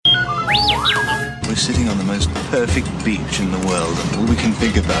We're sitting on the most perfect beach in the world, and all we can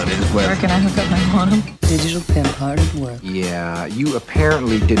think about is where can I hook up my modem? Digital pimp, hard at work. Yeah, you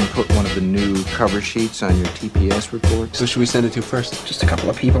apparently didn't put one of the new cover sheets on your TPS report. Who should we send it to first? Just a couple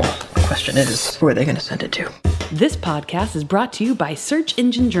of people. The question is, who are they going to send it to? This podcast is brought to you by Search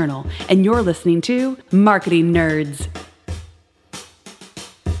Engine Journal, and you're listening to Marketing Nerds.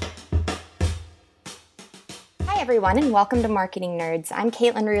 Hi everyone, and welcome to Marketing Nerds. I'm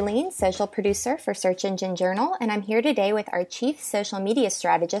Caitlin Rulene, social producer for Search Engine Journal, and I'm here today with our chief social media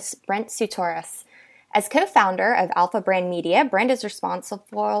strategist, Brent Sutoris. As co-founder of Alpha Brand Media, Brent is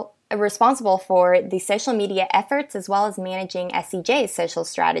responsible for the social media efforts as well as managing SEJ's social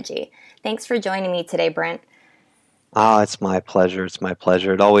strategy. Thanks for joining me today, Brent. Oh, it's my pleasure. It's my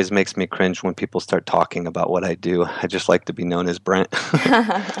pleasure. It always makes me cringe when people start talking about what I do. I just like to be known as Brent.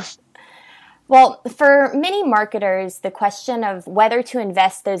 Well, for many marketers, the question of whether to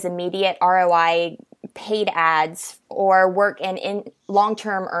invest those immediate ROI paid ads or work in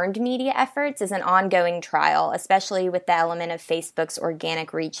long-term earned media efforts is an ongoing trial, especially with the element of Facebook's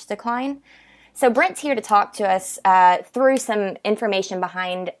organic reach decline. So Brent's here to talk to us through some information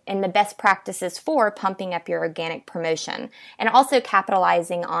behind and the best practices for pumping up your organic promotion and also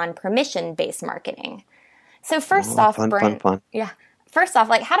capitalizing on permission-based marketing. So first off, Brent, yeah. First off,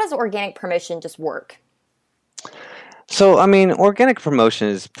 how does organic promotion just work? So, organic promotion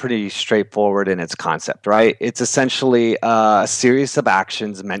is pretty straightforward in its concept, right? It's essentially a series of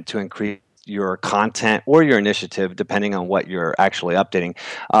actions meant to increase your content or your initiative, depending on what you're actually updating.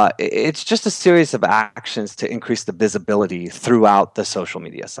 It's just a series of actions to increase the visibility throughout the social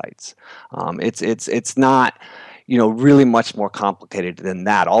media sites. It's not really much more complicated than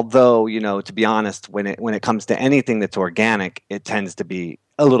that. Although, to be honest, when it comes to anything that's organic, it tends to be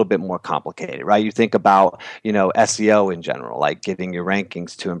a little bit more complicated, right? You think about, SEO in general, like getting your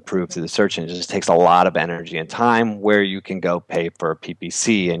rankings to improve through the search engine. It just takes a lot of energy and time, where you can go pay for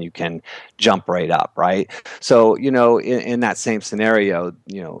PPC and you can jump right up, right? So, in that same scenario,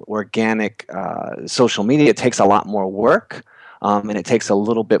 organic social media takes a lot more work. And it takes a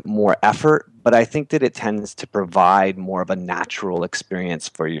little bit more effort, but I think that it tends to provide more of a natural experience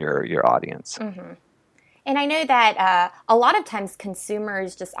for your audience. Mm-hmm. And I know that a lot of times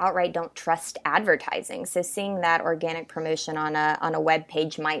consumers just outright don't trust advertising. So seeing that organic promotion on a web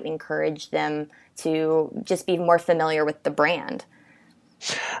page might encourage them to just be more familiar with the brand.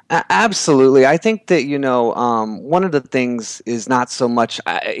 Absolutely. I think that, one of the things is not so much,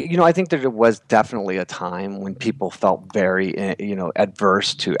 I think that there was definitely a time when people felt very,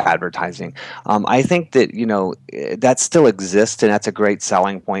 adverse to advertising. I think that, that still exists, and that's a great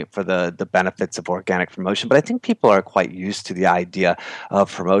selling point for the benefits of organic promotion. But I think people are quite used to the idea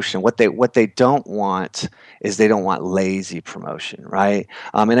of promotion. What they don't want is they don't want lazy promotion, right?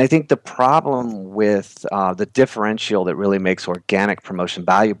 And I think the problem with the differential that really makes organic promotion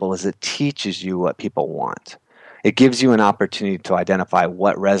valuable is it teaches you what people want. It gives you an opportunity to identify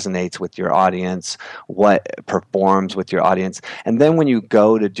what resonates with your audience, what performs with your audience. And then when you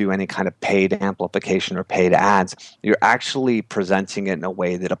go to do any kind of paid amplification or paid ads, you're actually presenting it in a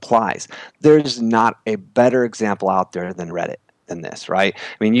way that applies. There's not a better example out there than Reddit. Than this, right?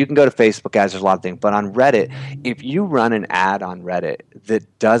 You can go to Facebook ads, there's a lot of things, but on Reddit, if you run an ad on Reddit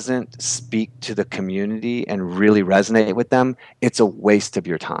that doesn't speak to the community and really resonate with them, it's a waste of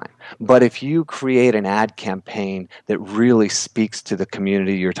your time. But if you create an ad campaign that really speaks to the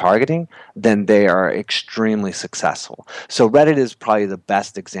community you're targeting, then they are extremely successful. So Reddit is probably the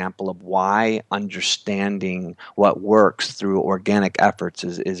best example of why understanding what works through organic efforts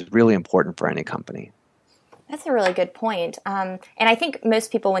is really important for any company. That's a really good point. And I think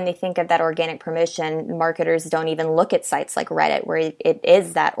most people, when they think of that organic promotion, marketers don't even look at sites like Reddit, where it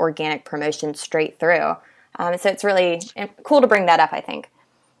is that organic promotion straight through. So it's really cool to bring that up, I think.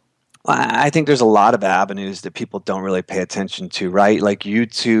 I think there's a lot of avenues that people don't really pay attention to, right? Like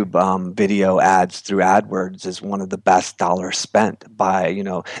YouTube video ads through AdWords is one of the best dollars spent by,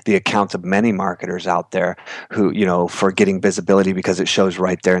 the accounts of many marketers out there who, for getting visibility because it shows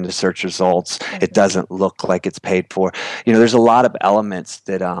right there in the search results. Mm-hmm. It doesn't look like it's paid for. There's a lot of elements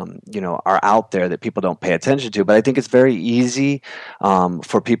that, are out there that people don't pay attention to. But I think it's very easy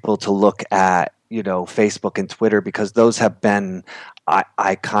for people to look at, Facebook and Twitter, because those have been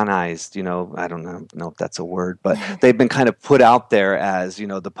iconized, I don't know if that's a word, but they've been kind of put out there as,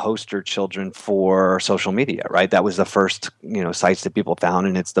 the poster children for social media, right? That was the first, sites that people found,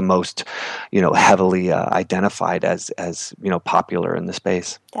 and it's the most, heavily identified as popular in the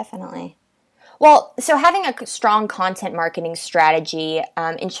space. Definitely. Well, so having a strong content marketing strategy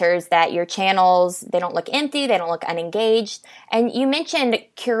ensures that your channels, they don't look empty, they don't look unengaged. And you mentioned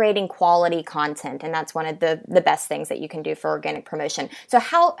curating quality content, and that's one of the best things that you can do for organic promotion. So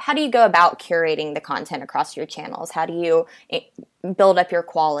how do you go about curating the content across your channels? How do you build up your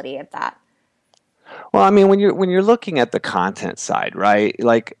quality of that? Well, I mean, when you're looking at the content side, right?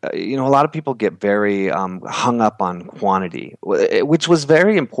 Like, a lot of people get very hung up on quantity, which was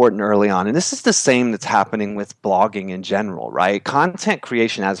very important early on. And this is the same that's happening with blogging in general, right? Content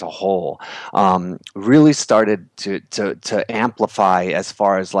creation as a whole really started to amplify as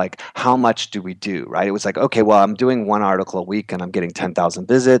far as like how much do we do, right? It was like, okay, well, I'm doing one article a week and I'm getting 10,000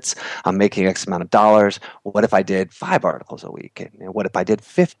 visits. I'm making X amount of dollars. What if I did 5 articles a week? And what if I did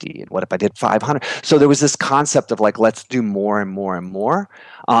 50? And what if I did 500? So there was this concept of like, let's do more and more and more.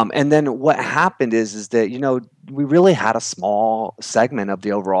 And then what happened is that, we really had a small segment of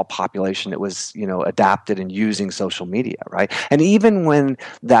the overall population that was, adapted and using social media, right? And even when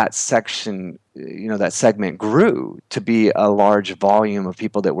that section, that segment grew to be a large volume of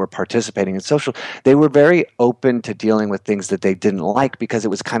people that were participating in social, they were very open to dealing with things that they didn't like because it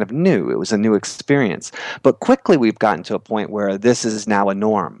was kind of new. It was a new experience. But quickly we've gotten to a point where this is now a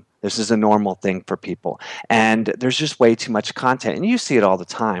norm. This is a normal thing for people. And there's just way too much content. And you see it all the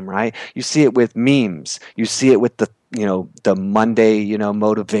time, right? You see it with memes. You see it with the Monday,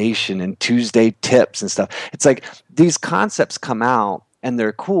 motivation and Tuesday tips and stuff. It's like these concepts come out and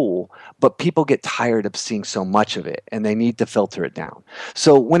they're cool, but people get tired of seeing so much of it and they need to filter it down.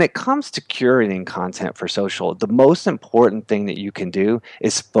 So when it comes to curating content for social, the most important thing that you can do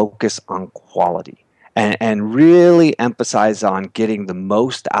is focus on quality. And really emphasize on getting the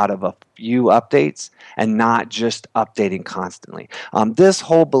most out of a few updates and not just updating constantly. This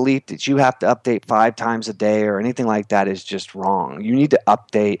whole belief that you have to update 5 times a day or anything like that is just wrong. You need to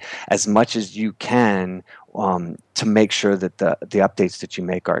update as much as you can to make sure that the updates that you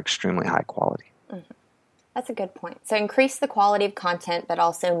make are extremely high quality. Mm-hmm. That's a good point. So increase the quality of content, but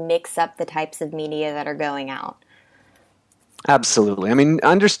also mix up the types of media that are going out. Absolutely. I mean,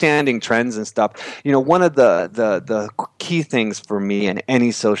 understanding trends and stuff, one of the key things for me in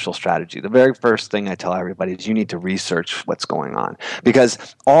any social strategy, the very first thing I tell everybody is you need to research what's going on because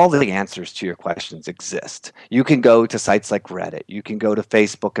all the answers to your questions exist. You can go to sites like Reddit. You can go to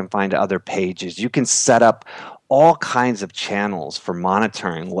Facebook and find other pages. You can set up all kinds of channels for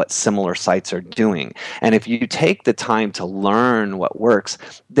monitoring what similar sites are doing. And if you take the time to learn what works,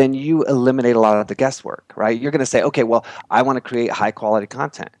 then you eliminate a lot of the guesswork, right? You're going to say, okay, well, I want to create high quality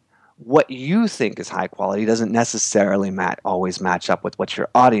content. What you think is high quality doesn't necessarily always match up with what your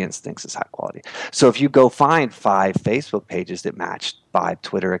audience thinks is high quality. So if you go find 5 Facebook pages that match 5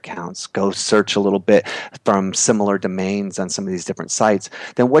 Twitter accounts, go search a little bit from similar domains on some of these different sites,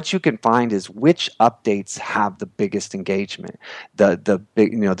 then what you can find is which updates have the biggest engagement,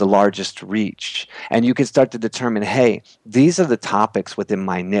 the largest reach. And you can start to determine, hey, these are the topics within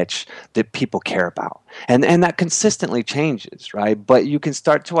my niche that people care about. And that consistently changes, right? But you can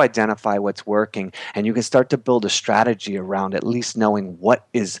start to identify what's working and you can start to build a strategy around at least knowing what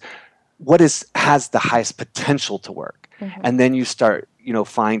has the highest potential to work. Mm-hmm. And then you start,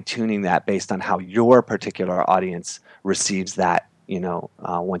 fine-tuning that based on how your particular audience receives that,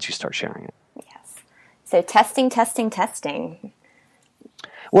 once you start sharing it. Yes. So testing.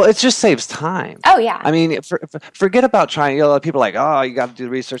 Well, it just saves time. Oh, yeah. I mean, forget about trying. People are like, oh, you got to do the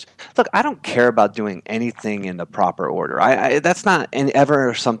research. Look, I don't care about doing anything in the proper order. That's not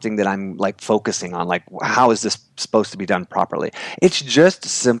ever something that I'm like focusing on. Like, how is this supposed to be done properly? It's just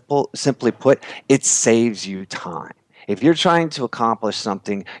simply put, it saves you time. If you're trying to accomplish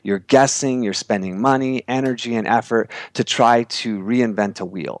something, you're guessing, you're spending money, energy, and effort to try to reinvent a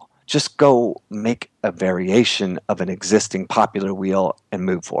wheel. Just go make a variation of an existing popular wheel and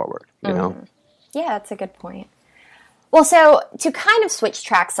move forward, Yeah, that's a good point. Well, so to kind of switch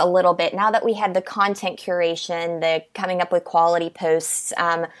tracks a little bit, now that we had the content curation, the coming up with quality posts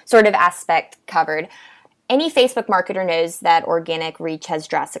sort of aspect covered, any Facebook marketer knows that organic reach has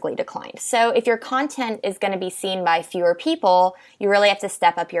drastically declined. So if your content is going to be seen by fewer people, you really have to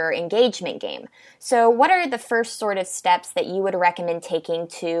step up your engagement game. So what are the first sort of steps that you would recommend taking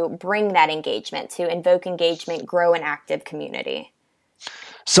to bring that engagement, to invoke engagement, grow an active community?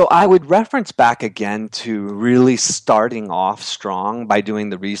 So I would reference back again to really starting off strong by doing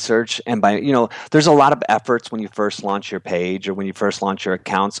the research and by, there's a lot of efforts when you first launch your page or when you first launch your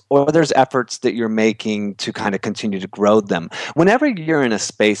accounts, or there's efforts that you're making to kind of continue to grow them. Whenever you're in a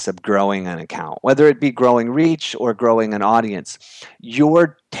space of growing an account, whether it be growing reach or growing an audience,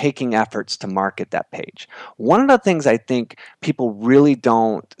 you're taking efforts to market that page. One of the things I think people really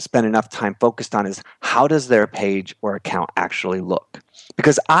don't spend enough time focused on is how does their page or account actually look?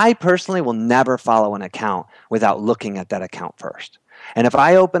 Because I personally will never follow an account without looking at that account first. And if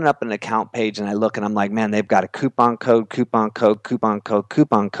I open up an account page and I look and I'm like, man, they've got a coupon code,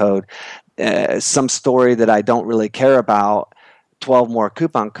 some story that I don't really care about, 12 more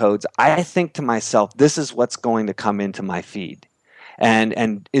coupon codes, I think to myself, this is what's going to come into my feed.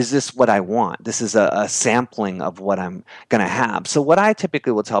 And is this what I want? This is a sampling of what I'm going to have. So what I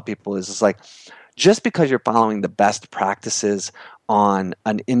typically will tell people is like, just because you're following the best practices on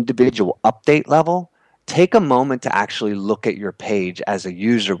an individual update level, take a moment to actually look at your page as a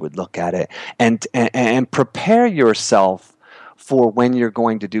user would look at it and prepare yourself for when you're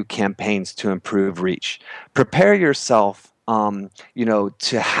going to do campaigns to improve reach. Prepare yourself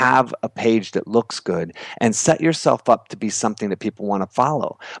to have a page that looks good and set yourself up to be something that people want to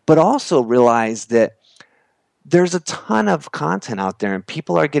follow. But also realize that there's a ton of content out there and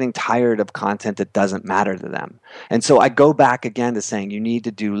people are getting tired of content that doesn't matter to them. And so I go back again to saying you need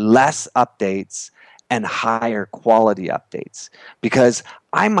to do less updates and higher quality updates, because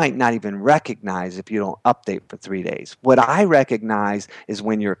I might not even recognize if you don't update for 3 days. What I recognize is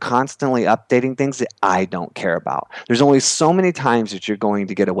when you're constantly updating things that I don't care about. There's only so many times that you're going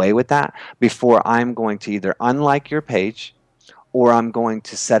to get away with that before I'm going to either unlike your page or I'm going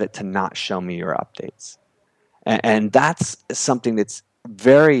to set it to not show me your updates. And that's something that's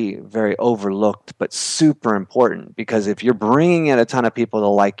very, very overlooked, but super important, because if you're bringing in a ton of people to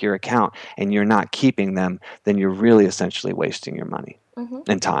like your account and you're not keeping them, then you're really essentially wasting your money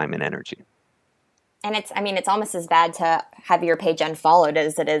and time and energy. And it's almost as bad to have your page unfollowed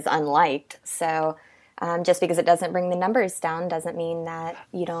as it is unliked. So just because it doesn't bring the numbers down doesn't mean that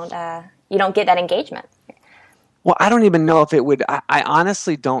you don't get that engagement. Well, I don't even know if it would. I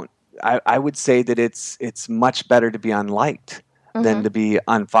honestly don't. I would say that it's much better to be unliked than to be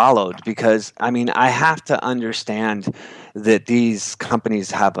unfollowed, because I have to understand that these companies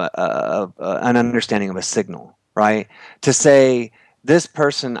have an understanding of a signal, right? To say this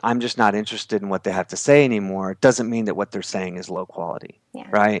person, I'm just not interested in what they have to say anymore, doesn't mean that what they're saying is low quality,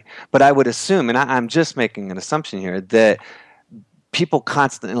 right? But I would assume, and I'm just making an assumption here, that people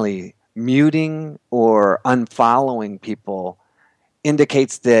constantly muting or unfollowing people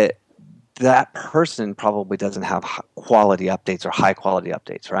indicates that that person probably doesn't have quality updates or high quality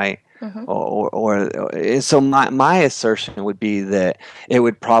updates, right? So my assertion would be that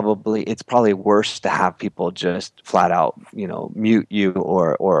it's probably worse to have people just flat out, mute you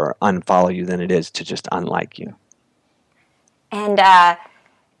or unfollow you than it is to just unlike you. And I'm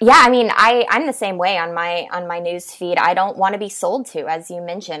the same way on my news feed. I don't want to be sold to, as you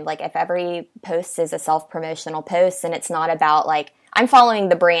mentioned. Like, if every post is a self-promotional post and it's not about, like, I'm following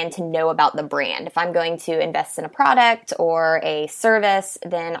the brand to know about the brand. If I'm going to invest in a product or a service,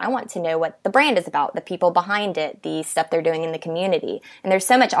 then I want to know what the brand is about, the people behind it, the stuff they're doing in the community. And there's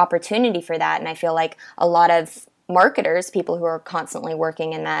so much opportunity for that. And I feel like a lot of marketers, people who are constantly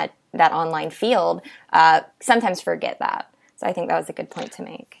working in that online field, sometimes forget that. So I think that was a good point to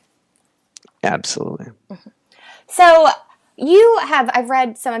make. Absolutely. So I've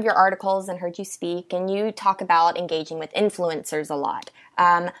read some of your articles and heard you speak, and you talk about engaging with influencers a lot.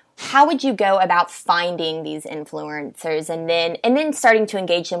 How would you go about finding these influencers and then starting to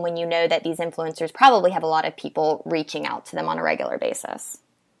engage them when you know that these influencers probably have a lot of people reaching out to them on a regular basis?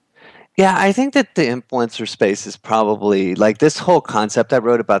 Yeah, I think that the influencer space is probably, like, this whole concept, I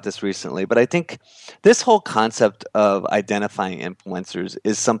wrote about this recently, but I think this whole concept of identifying influencers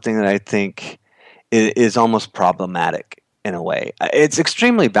is something that I think is almost problematic in a way. It's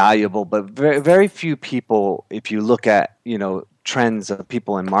extremely valuable, but very, very few people, if you look at, trends of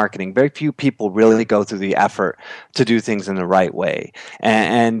people in marketing, very few people really go through the effort to do things in the right way.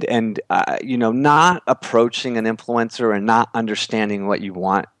 And not approaching an influencer and not understanding what you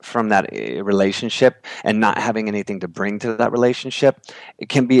want from that relationship and not having anything to bring to that relationship, it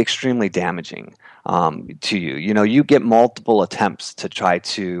can be extremely damaging to you. You get multiple attempts to try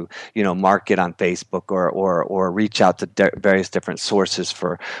to, market on Facebook or reach out to various different sources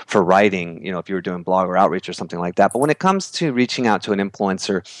for writing, if you were doing blog or outreach or something like that. But when it comes to reaching out to an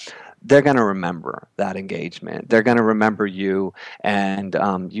influencer, they're going to remember that engagement. They're going to remember you, and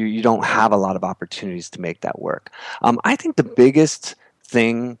you don't have a lot of opportunities to make that work. I think the biggest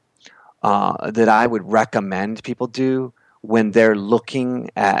thing that I would recommend people do when they're looking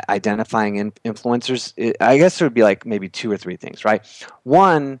at identifying influencers, I guess there would be like maybe 2 or 3 things, right?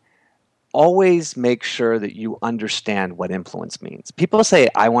 One, always make sure that you understand what influence means. People say,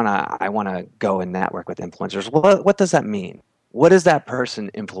 I want to go and network with influencers. What does that mean? what is that person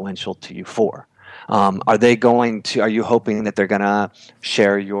influential to you for? Are you hoping that they're going to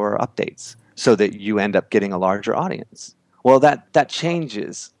share your updates so that you end up getting a larger audience? Well, that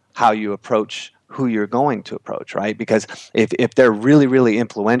changes how you approach who you're going to approach, right? Because if they're really, really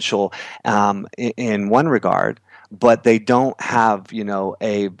influential in one regard, but they don't have,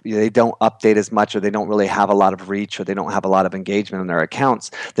 they don't update as much, or they don't really have a lot of reach, or they don't have a lot of engagement on their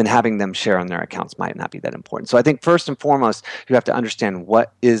accounts, then having them share on their accounts might not be that important. So I think first and foremost, you have to understand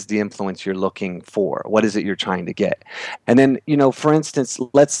what is the influence you're looking for. What is it you're trying to get? And then, for instance,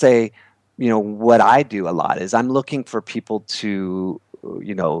 let's say, what I do a lot is I'm looking for people to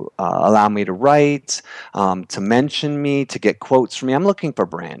allow me to write, to mention me, to get quotes from me. I'm looking for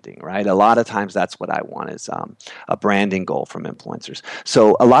branding, right? A lot of times that's what I want is a branding goal from influencers.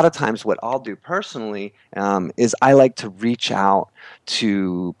 So a lot of times what I'll do personally is I like to reach out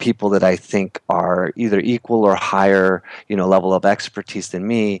to people that I think are either equal or higher, level of expertise than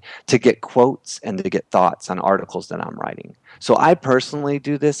me, to get quotes and to get thoughts on articles that I'm writing. So I personally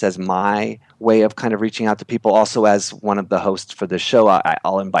do this as my way of kind of reaching out to people. Also, as one of the hosts for the show,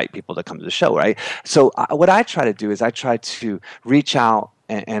 I'll invite people to come to the show, right? So what I try to do is I try to reach out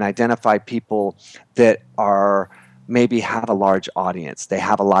and identify people that are maybe have a large audience. They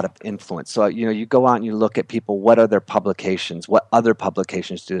have a lot of influence. So, you go out and you look at people, what are their publications? What other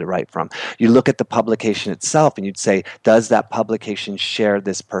publications do they write from? You look at the publication itself and you'd say, does that publication share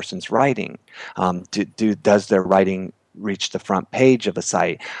this person's writing? Does their writing reach the front page of a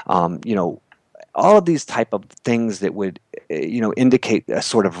site? All of these type of things that would, indicate a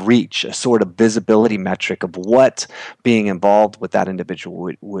sort of reach, a sort of visibility metric of what being involved with that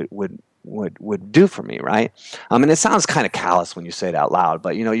individual would do for me, right? And it sounds kind of callous when you say it out loud,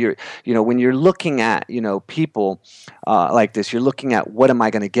 but when you're looking at people like this, you're looking at what am I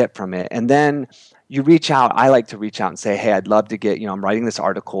going to get from it, and then you reach out. I like to reach out and say, hey, I'd love to get, I'm writing this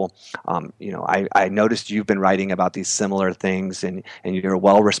article. I noticed you've been writing about these similar things, and you're a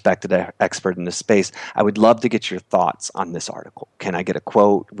well-respected expert in this space. I would love to get your thoughts on this article. Can I get a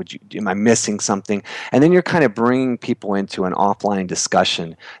quote? Am I missing something? And then you're kind of bringing people into an offline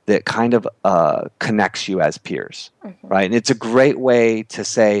discussion that kind of connects you as peers, right? And it's a great way to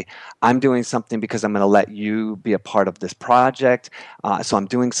say, I'm doing something because I'm going to let you be a part of this project. So I'm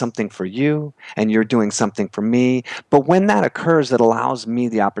doing something for you, and you're doing something for me. But when that occurs, it allows me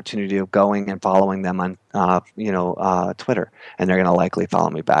the opportunity of going and following them on Twitter, and they're going to likely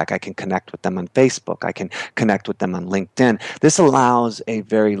follow me back. I can connect with them on Facebook. I can connect with them on LinkedIn. This allows a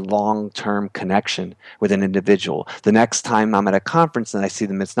very long-term connection with an individual. The next time I'm at a conference and I see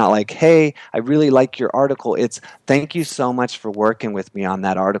them, it's not like, hey, I really like your article. It's, thank you so much for working with me on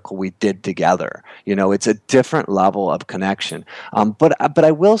that article we did together. It's a different level of connection. But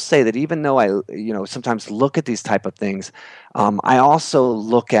I will say that even though I sometimes look at these type of things, I also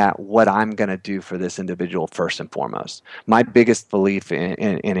look at what I'm going to do for this individual first and foremost. My biggest belief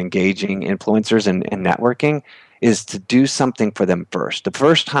in engaging influencers and networking is to do something for them first. The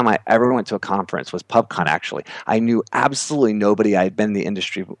first time I ever went to a conference was PubCon, actually. I knew absolutely nobody. I had been in the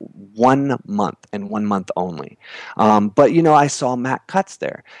industry 1 month and 1 month only. But I saw Matt Cutts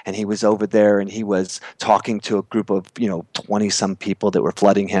there, and he was over there, and he was talking to a group of 20-some people that were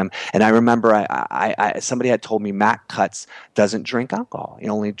flooding him. And I remember somebody had told me Matt Cutts doesn't drink alcohol. He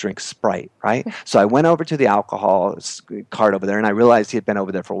only drinks Sprite, right? So I went over to the alcohol cart over there, and I realized he had been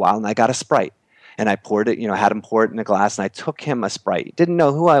over there for a while, and I got a Sprite. And I poured it, had him pour it in a glass, and I took him a Sprite. Didn't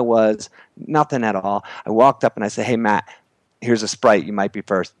know who I was, nothing at all. I walked up and I said, hey, Matt, here's a Sprite. You might be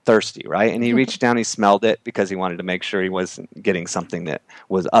thirsty, right? And he reached down, he smelled it because he wanted to make sure he wasn't getting something that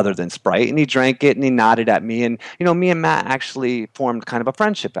was other than Sprite. And he drank it, and he nodded at me. And, me and Matt actually formed kind of a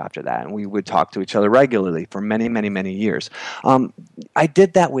friendship after that. And we would talk to each other regularly for many, many, many years. I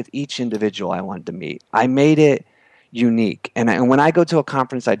did that with each individual I wanted to meet. I made it unique. And when I go to a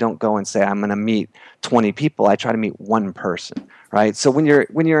conference, I don't go and say I'm going to meet 20 people. I try to meet one person, right? So when you're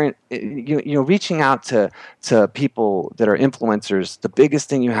reaching out to people that are influencers, the biggest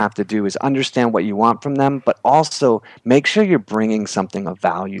thing you have to do is understand what you want from them, but also make sure you're bringing something of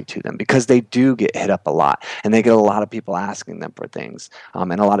value to them, because they do get hit up a lot, and they get a lot of people asking them for things,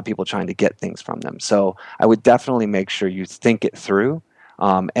 and a lot of people trying to get things from them. So I would definitely make sure you think it through.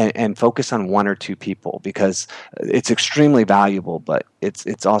 And focus on one or two people, because it's extremely valuable, but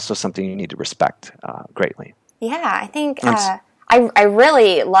it's also something you need to respect greatly. Yeah, I think I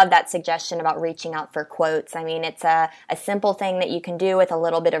really love that suggestion about reaching out for quotes. I mean, it's a simple thing that you can do with a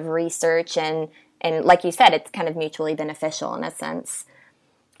little bit of research, and like you said, it's kind of mutually beneficial in a sense.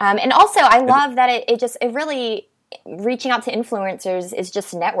 And also, I love that it really reaching out to influencers is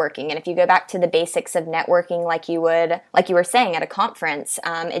just networking. And if you go back to the basics of networking, like you were saying at a conference,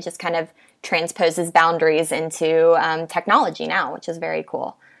 it just kind of transposes boundaries into technology now, which is very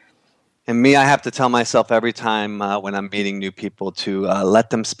cool. And me, I have to tell myself every time when I'm meeting new people to let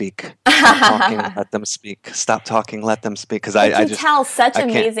them speak. Stop talking, let them speak. Stop talking, let them speak. Because I just tell such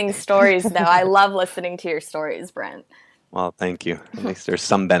amazing stories, though. I love listening to your stories, Brent. Well, thank you. At least there's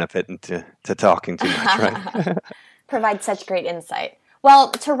some benefit into talking too much, right? Provide such great insight.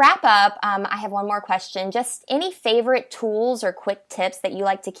 Well, to wrap up, I have one more question. Just any favorite tools or quick tips that you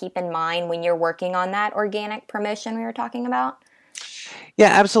like to keep in mind when you're working on that organic promotion we were talking about? Yeah,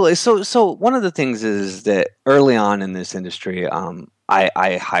 absolutely. So one of the things is that early on in this industry,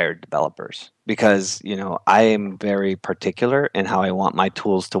 I hired developers because, I am very particular in how I want my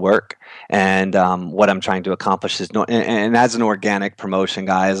tools to work. And what I'm trying to accomplish is, and as an organic promotion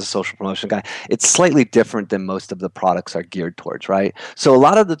guy, as a social promotion guy, it's slightly different than most of the products are geared towards, right? So a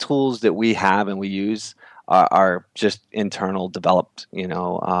lot of the tools that we have and we use are just internal developed,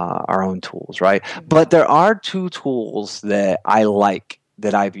 our own tools, right? But there are two tools that I like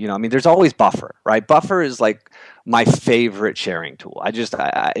that there's always Buffer, right? Buffer is like my favorite sharing tool.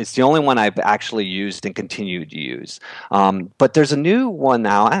 It's the only one I've actually used and continue to use. But there's a new one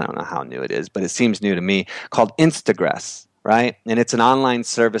now, I don't know how new it is, but it seems new to me, called Instagress. Right? And it's an online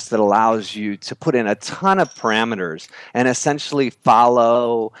service that allows you to put in a ton of parameters and essentially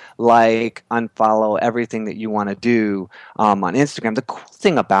follow, like, unfollow everything that you want to do on Instagram. The cool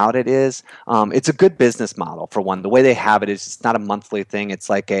thing about it is it's a good business model, for one. The way they have it is it's not a monthly thing.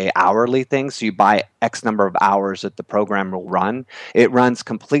 It's like a hourly thing. So you buy X number of hours that the program will run. It runs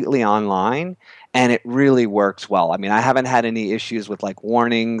completely online. And it really works well. I mean, I haven't had any issues with like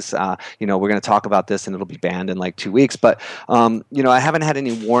warnings. We're going to talk about this and it'll be banned in like 2 weeks. But, I haven't had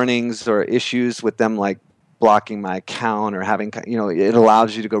any warnings or issues with them like blocking my account or having, it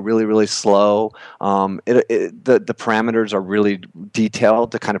allows you to go really, really slow. The parameters are really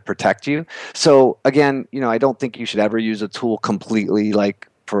detailed to kind of protect you. So again, I don't think you should ever use a tool completely like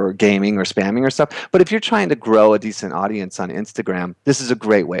for gaming or spamming or stuff. But if you're trying to grow a decent audience on Instagram, this is a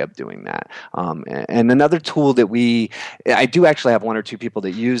great way of doing that. And another tool that I do actually have one or two people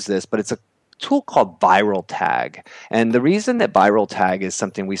that use this, but it's a tool called Viral Tag. And the reason that Viral Tag is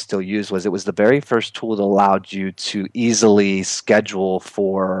something we still use was it was the very first tool that allowed you to easily schedule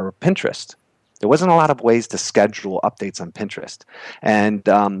for Pinterest. There wasn't a lot of ways to schedule updates on Pinterest. And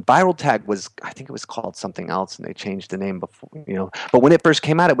Viral Tag I think it was called something else, and they changed the name before, But when it first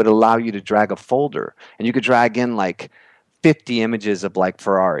came out, it would allow you to drag a folder, and you could drag in like 50 images of like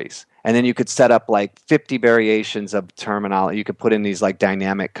Ferraris. And then you could set up like 50 variations of terminology. You could put in these like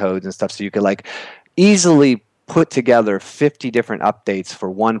dynamic codes and stuff, so you could like easily put together 50 different updates for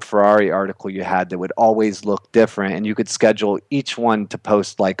one Ferrari article you had that would always look different, and you could schedule each one to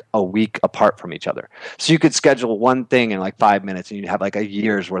post like a week apart from each other. So you could schedule one thing in like 5 minutes, and you'd have like a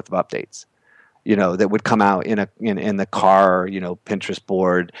year's worth of updates, that would come out in the car, Pinterest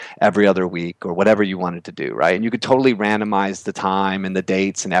board every other week or whatever you wanted to do, right? And you could totally randomize the time and the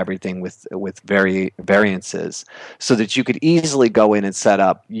dates and everything with variances, so that you could easily go in and set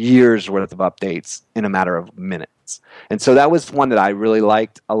up years worth of updates in a matter of minutes. And so that was one that I really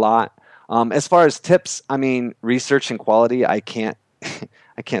liked a lot. As far as tips, research and quality, I can't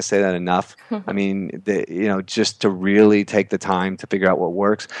say that enough. I mean, just to really take the time to figure out what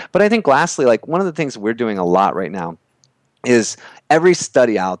works. But I think lastly, like one of the things we're doing a lot right now is every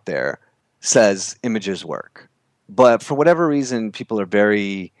study out there says images work. But for whatever reason, people are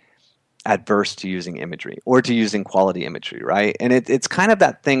very adverse to using imagery or to using quality imagery, right? And it's kind of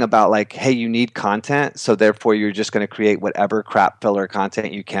that thing about like, hey, you need content, so therefore you're just going to create whatever crap filler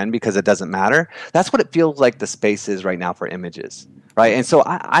content you can because it doesn't matter. That's what it feels like the space is right now for images. Right. And so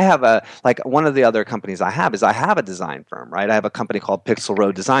I have one of the other companies I have a design firm, right? I have a company called Pixel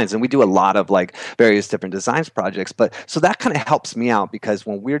Road Designs, and we do a lot of like various different designs projects. But so that kind of helps me out because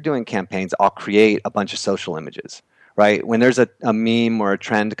when we're doing campaigns, I'll create a bunch of social images. Right? When there's a meme or a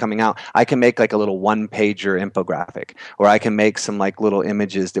trend coming out, I can make like a little one-pager infographic, or I can make some like little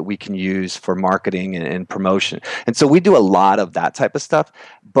images that we can use for marketing and promotion. And so we do a lot of that type of stuff.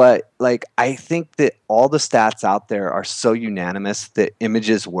 But like I think that all the stats out there are so unanimous that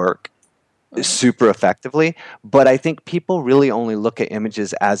images work super effectively. But I think people really only look at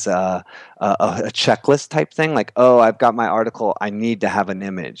images as a checklist type thing. Like, oh, I've got my article, I need to have an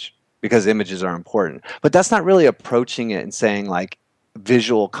image, because images are important. But that's not really approaching it and saying like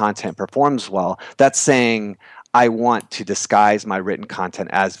visual content performs well. That's saying I want to disguise my written content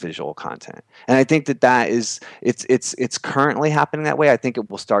as visual content. And I think that it's currently happening that way. I think it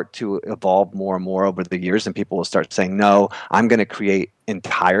will start to evolve more and more over the years, and people will start saying, no, I'm going to create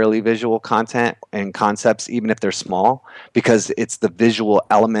entirely visual content and concepts, even if they're small, because it's the visual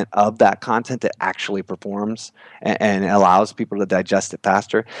element of that content that actually performs and allows people to digest it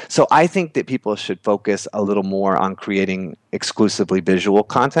faster. So I think that people should focus a little more on creating exclusively visual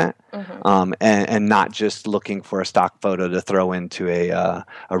content, and not just looking for a stock photo to throw into a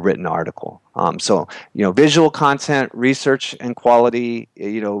written article. So, visual content, research and quality,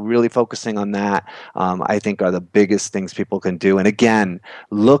 really focusing on that, I think are the biggest things people can do. And again,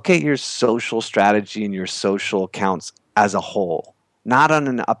 look at your social strategy and your social accounts as a whole, not on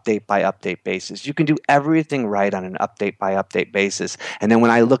an update-by-update basis. You can do everything right on an update-by-update basis. And then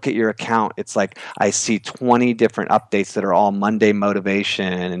when I look at your account, it's like I see 20 different updates that are all Monday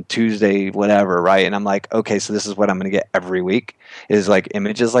motivation and Tuesday whatever, right? And I'm like, okay, so this is what I'm going to get every week, is like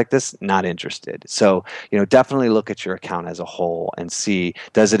images like this, not interested. So, definitely look at your account as a whole and see,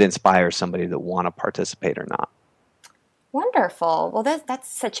 does it inspire somebody that want to participate or not? Wonderful. Well, that's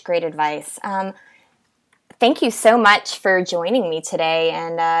such great advice. Thank you so much for joining me today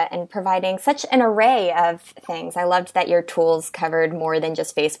and providing such an array of things. I loved that your tools covered more than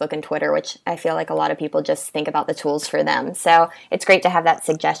just Facebook and Twitter, which I feel like a lot of people just think about the tools for them. So it's great to have that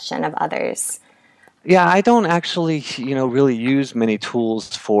suggestion of others. Yeah, I don't actually, really use many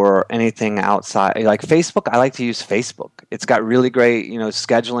tools for anything outside. Like Facebook, I like to use Facebook. It's got really great,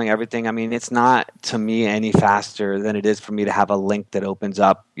 scheduling, everything. I mean, it's not, to me, any faster than it is for me to have a link that opens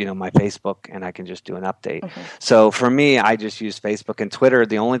up, my Facebook, and I can just do an update. So for me, I just use Facebook and Twitter.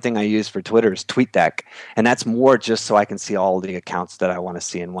 The only thing I use for Twitter is TweetDeck, and that's more just so I can see all the accounts that I want to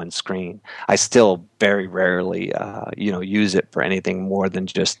see in one screen. I still very rarely, use it for anything more than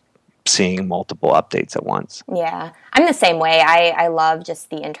just seeing multiple updates at once. Yeah, I'm the same way. I love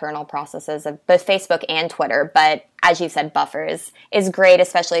just the internal processes of both Facebook and Twitter, but as you said, buffers is great,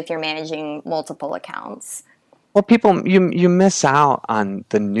 especially if you're managing multiple accounts. Well, people, you miss out on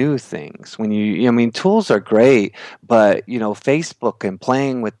the new things when tools are great, but Facebook and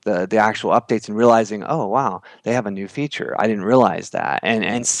playing with the actual updates and realizing, oh wow, they have a new feature. I didn't realize that,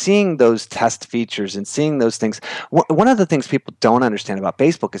 and seeing those test features and seeing those things. One of the things people don't understand about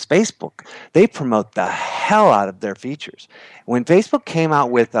Facebook is they promote the hell out of their features. When Facebook came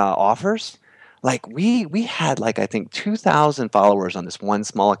out with offers. Like we had I think 2,000 followers on this one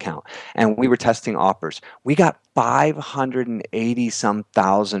small account, and we were testing offers. We got 580 some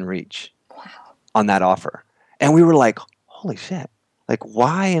thousand reach on that offer, and we were like, "Holy shit! Like,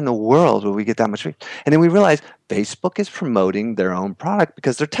 why in the world would we get that much reach?" And then we realized Facebook is promoting their own product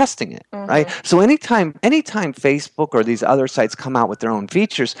because they're testing it, right? So anytime Facebook or these other sites come out with their own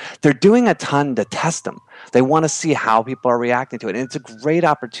features, they're doing a ton to test them. They want to see how people are reacting to it. And it's a great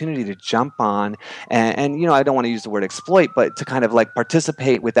opportunity to jump on and I don't want to use the word exploit, but to kind of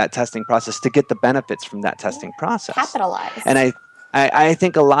participate with that testing process to get the benefits from that testing process. Capitalize. And I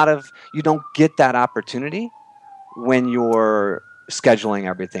think you don't get that opportunity when you're scheduling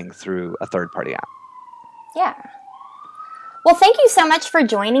everything through a third-party app. Yeah. Well, thank you so much for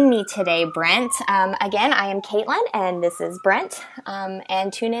joining me today, Brent. Again, I am Caitlin, and this is Brent.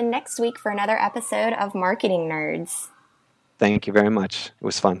 And tune in next week for another episode of Marketing Nerds. Thank you very much. It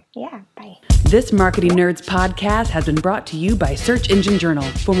was fun. Yeah, bye. This Marketing Nerds podcast has been brought to you by Search Engine Journal.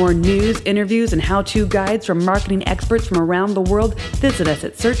 For more news, interviews, and how-to guides from marketing experts from around the world, visit us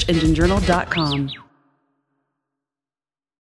at searchenginejournal.com.